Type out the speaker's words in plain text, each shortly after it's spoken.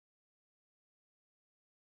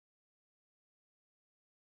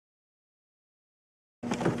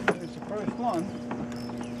There's the first one.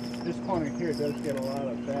 This corner here does get a lot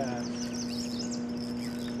of bass.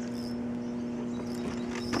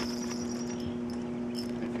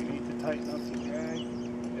 If you need to tighten up the drag,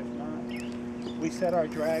 if not, we set our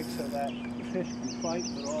drag so that the fish can fight,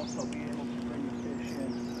 but also be able to bring the fish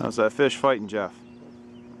in. How's that fish fighting, Jeff?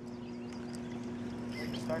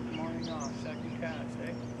 Start the morning off, second cast,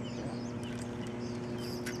 eh?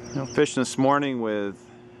 You know, fishing this morning with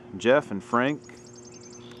Jeff and Frank.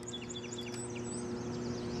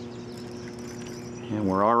 And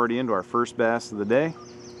we're already into our first bass of the day.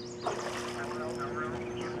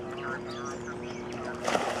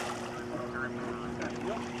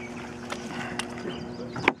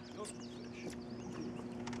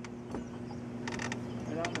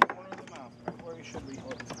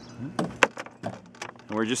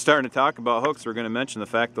 And we're just starting to talk about hooks. We're going to mention the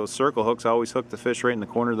fact those circle hooks always hook the fish right in the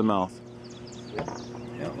corner of the mouth.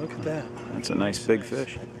 Yeah, look at that. That's a nice big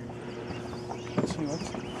fish. Let's see what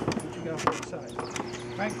you got for the side.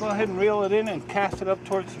 Frank, go ahead and reel it in and cast it up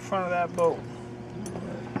towards the front of that boat.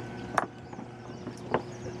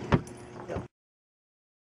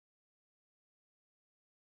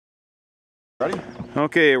 Ready?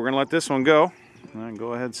 Okay, we're going to let this one go. And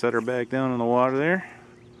go ahead and set her back down in the water there.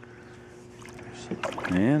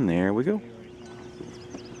 And there we go.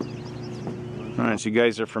 Alright, so you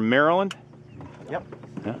guys are from Maryland? Yep.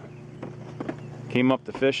 Yeah. Came up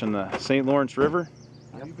to fish in the St. Lawrence River?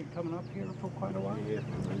 Have you been coming up here for quite a while? Yeah.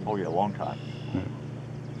 Oh yeah, a long time.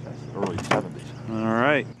 Early 70s.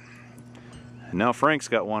 Alright. And now Frank's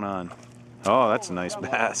got one on. Oh, that's a nice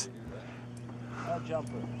bass. I'll jump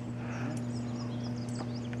it.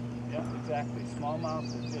 Yeah, exactly.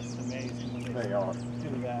 Smallmouths are just amazing when they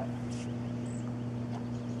do that.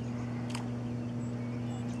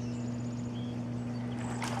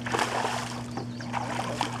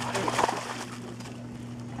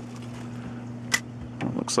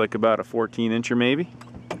 Looks like about a 14-incher maybe.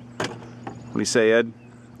 What do you say, Ed?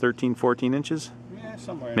 13, 14 inches? Yeah,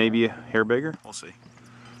 somewhere. Maybe a hair bigger? We'll see.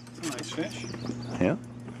 It's a nice fish. Yeah.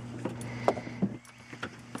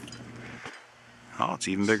 Oh, it's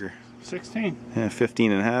even bigger. 16. Yeah,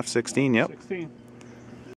 15 and a half, 16, yep. 16.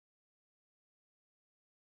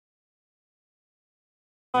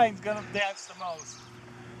 Mine's gonna dance the most.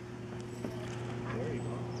 There you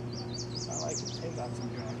go. I like it. They got some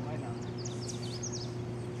drag. Why not?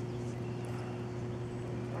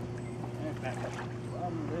 And back up.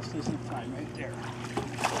 This isn't time right there.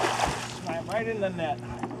 Slam right in the net.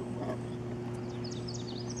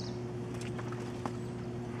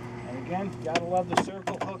 And again, gotta love the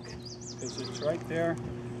circle hook because it's right there,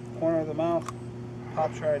 corner of the mouth,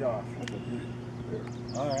 pops right off.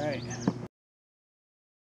 All right.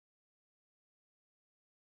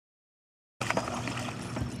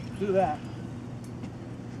 Do that.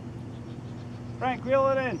 Frank, reel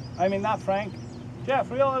it in. I mean, not Frank.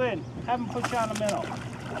 Jeff, reel it in. Have him put you on the minnow.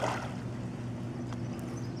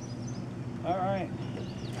 All right.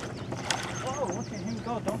 Whoa, look at him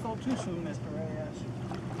go. Don't go too soon, Mr. Reyes.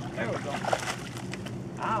 There we go.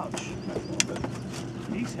 Ouch.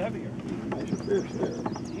 He's heavier.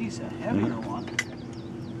 He's a heavier one.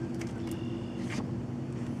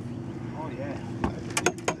 Oh, yeah.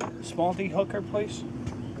 Small D hooker, please.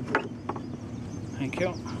 Thank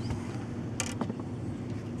you.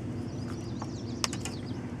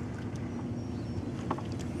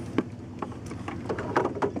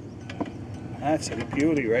 That's a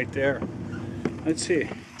beauty right there. Let's see.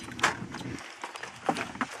 This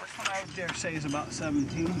one I would dare say is about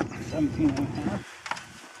 17 and a half.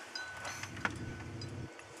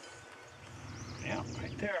 Yeah,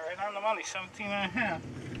 right there, right on the money, 17 and a half.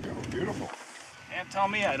 Beautiful. Can't tell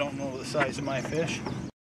me I don't know the size of my fish.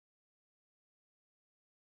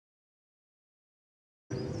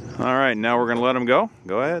 All right, now we're going to let them go.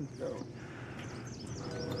 Go ahead.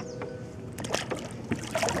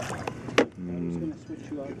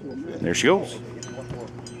 There she goes.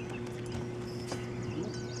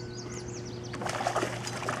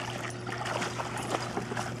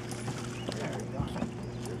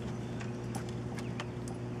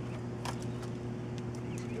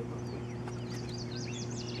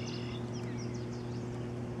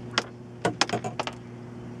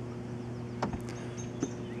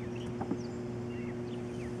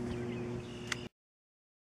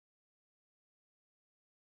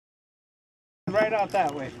 Right out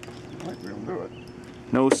that way. We'll do it.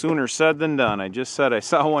 No sooner said than done. I just said I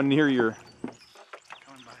saw one near your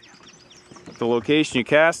the location you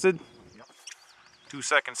casted. Yep. 2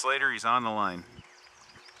 seconds later, he's on the line.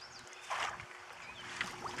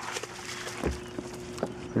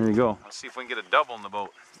 There you go. Let's see if we can get a double in the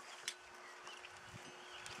boat.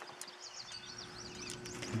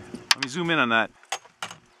 zoom in on that,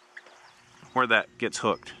 where that gets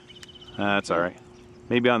hooked. That's all right.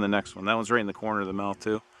 Maybe on the next one. That one's right in the corner of the mouth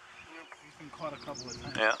too. He's been caught a couple of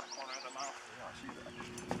times. Yeah. In the corner of the mouth.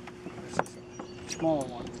 This is a smaller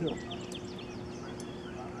one too.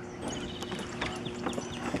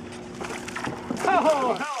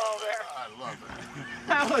 Oh, hello there. I love it.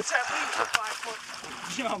 That was at least a 5-foot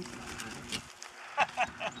jump.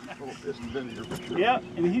 Little piston vinegar for sure. Yep,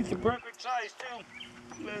 and he's the perfect size too.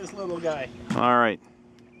 Look at this little guy. All right.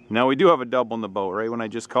 Now we do have a double in the boat, right? When I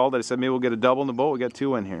just called it, I said maybe we'll get a double in the boat. We got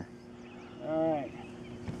 2 in here. All right.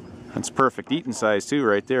 That's perfect eating size too,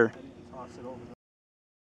 right there. Toss it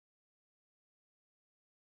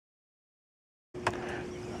over.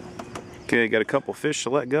 Okay, got a couple fish to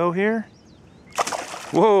let go here.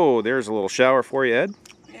 Whoa, there's a little shower for you, Ed.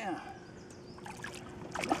 Yeah.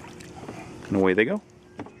 And away they go.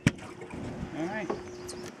 All right.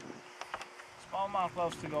 Smallmouth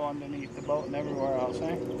loves to go underneath the boat and everywhere else, eh?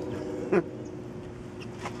 There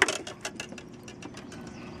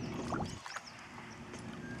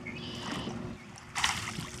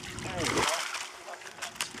you go.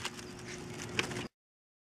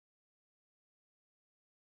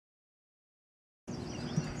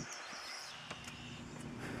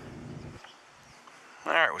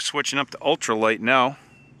 All right, we're switching up to ultralight now.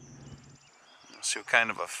 Let's see what kind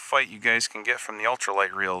of a fight you guys can get from the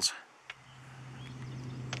ultralight reels.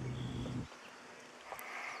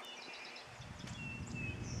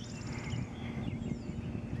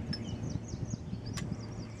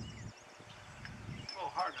 A little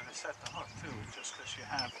harder to set the hook too, just because you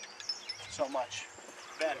have so much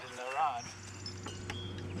bend in the rod.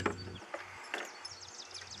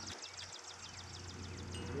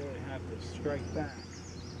 You really have to strike back.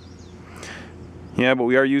 Yeah, but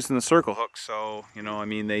we are using the circle hook, so, you know, I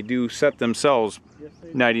mean, they do set themselves Yes,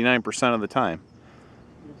 they do. 99% of the time.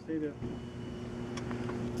 Yes, they do.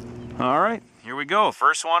 All right, here we go.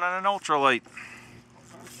 First one on an ultralight.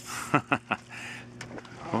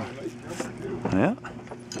 Yeah.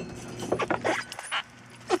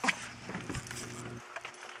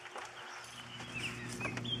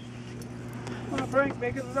 Come on, Frank,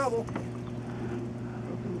 make it a double.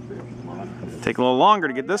 Take a little longer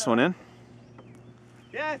to get this one in.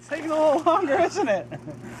 Yeah, it's taking a little longer, isn't it?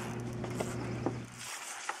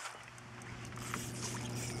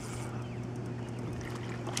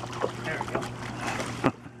 There we go.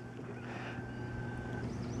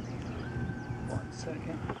 1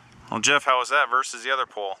 second. Well, Jeff, how was that versus the other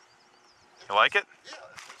pole? You like it? Yeah,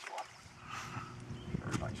 that's fun.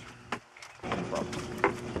 Very nice.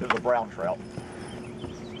 There's a brown trout.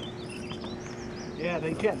 Yeah,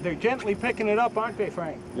 they're gently picking it up, aren't they,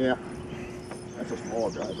 Frank? Yeah. That's a small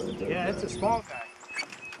guy, but Yeah, it's a small guy.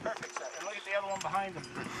 Perfect set. And look at the other one behind him.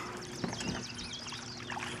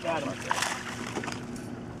 Got him.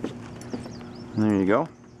 There you go.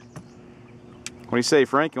 What do you say,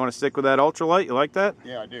 Frank? You want to stick with that ultralight? You like that?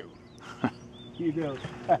 Yeah, I do. You do.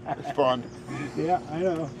 It's fun. Yeah, I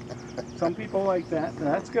know. Some people like that.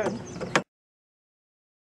 That's good.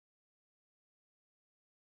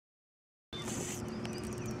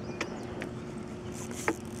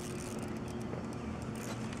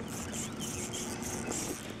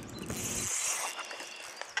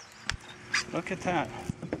 Look at that.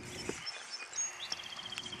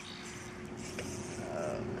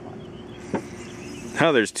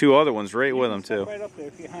 Oh, there's 2 other ones right with them too. Right up there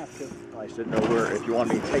if you have to. I just didn't know where, if you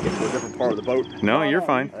wanted me to take it to a different part of the boat. No, you're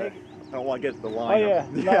fine. I don't want to get the Oh line. yeah,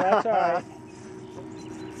 no, that's all right.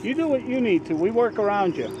 You do what you need to. We work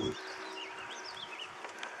around you.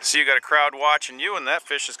 So you got a crowd watching you, and that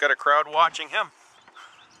fish has got a crowd watching him.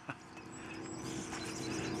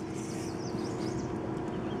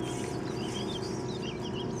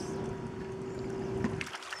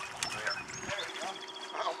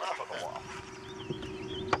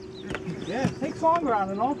 Yeah, it takes longer on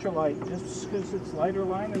an ultralight just because it's lighter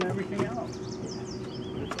line and everything else.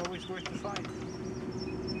 But it's always worth the fight.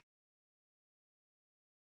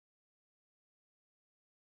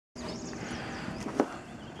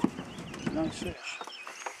 Nice fish.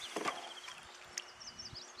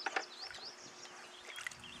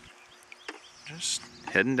 Just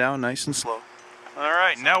heading down nice and slow. All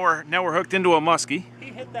right, now we're hooked into a muskie.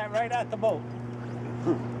 He hit that right at the boat.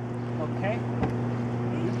 Okay?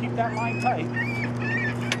 You keep that line tight.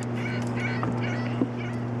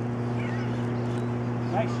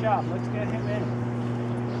 Nice job. Let's get him in.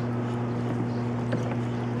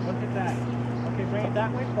 Look at that. Okay, bring it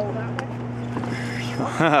that way. Pull that way.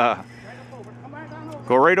 Right up over. Come right down over.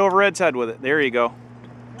 Go right over Ed's head with it. There you go.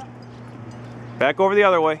 Yep. Back over the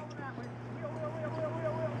other way.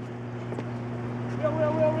 Reel,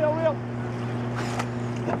 reel, reel, reel, reel. Reel, reel, reel, reel, reel.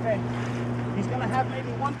 have maybe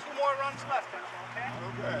 1-2 more runs left, okay?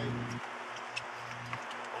 Okay.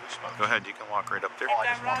 Go ahead, you can walk right up there. Oh, I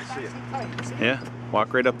just want to see it. See it? Yeah,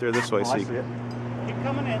 walk right up there this way Oh, so I you see it. Keep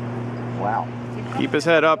coming in. Wow. keep his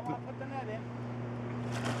head up. Put the net in.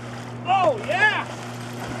 Oh, yeah!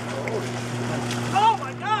 Oh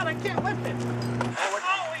my God, I can't lift it.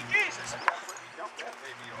 Holy Jesus!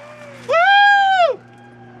 Woo!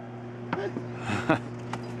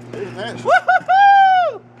 Nice.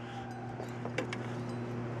 Woo-hoo-hoo!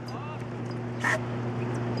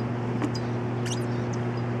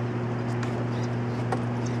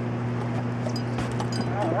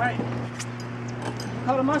 All right.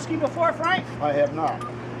 Caught a muskie before, Frank? I have not.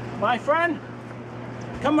 My friend,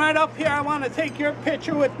 come right up here. I want to take your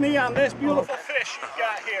picture with me on this beautiful fish you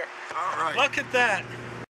got here. All right. Look at that.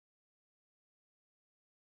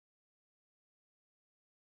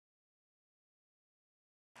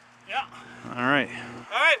 Yeah. All right.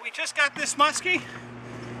 All right, we just got this muskie.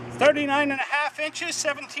 39.5 inches,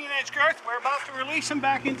 17-inch girth. We're about to release him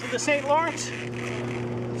back into the St. Lawrence.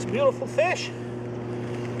 It's a beautiful fish.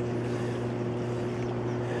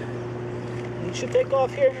 He should take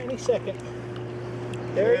off here any second.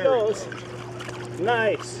 There he goes.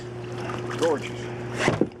 Nice. Gorgeous.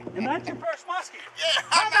 And that's your first muskie. Yeah,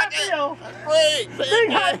 How about you? That's great.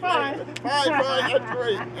 Big high five. High five. That's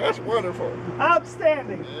great. That's wonderful.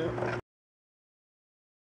 Outstanding. Yeah.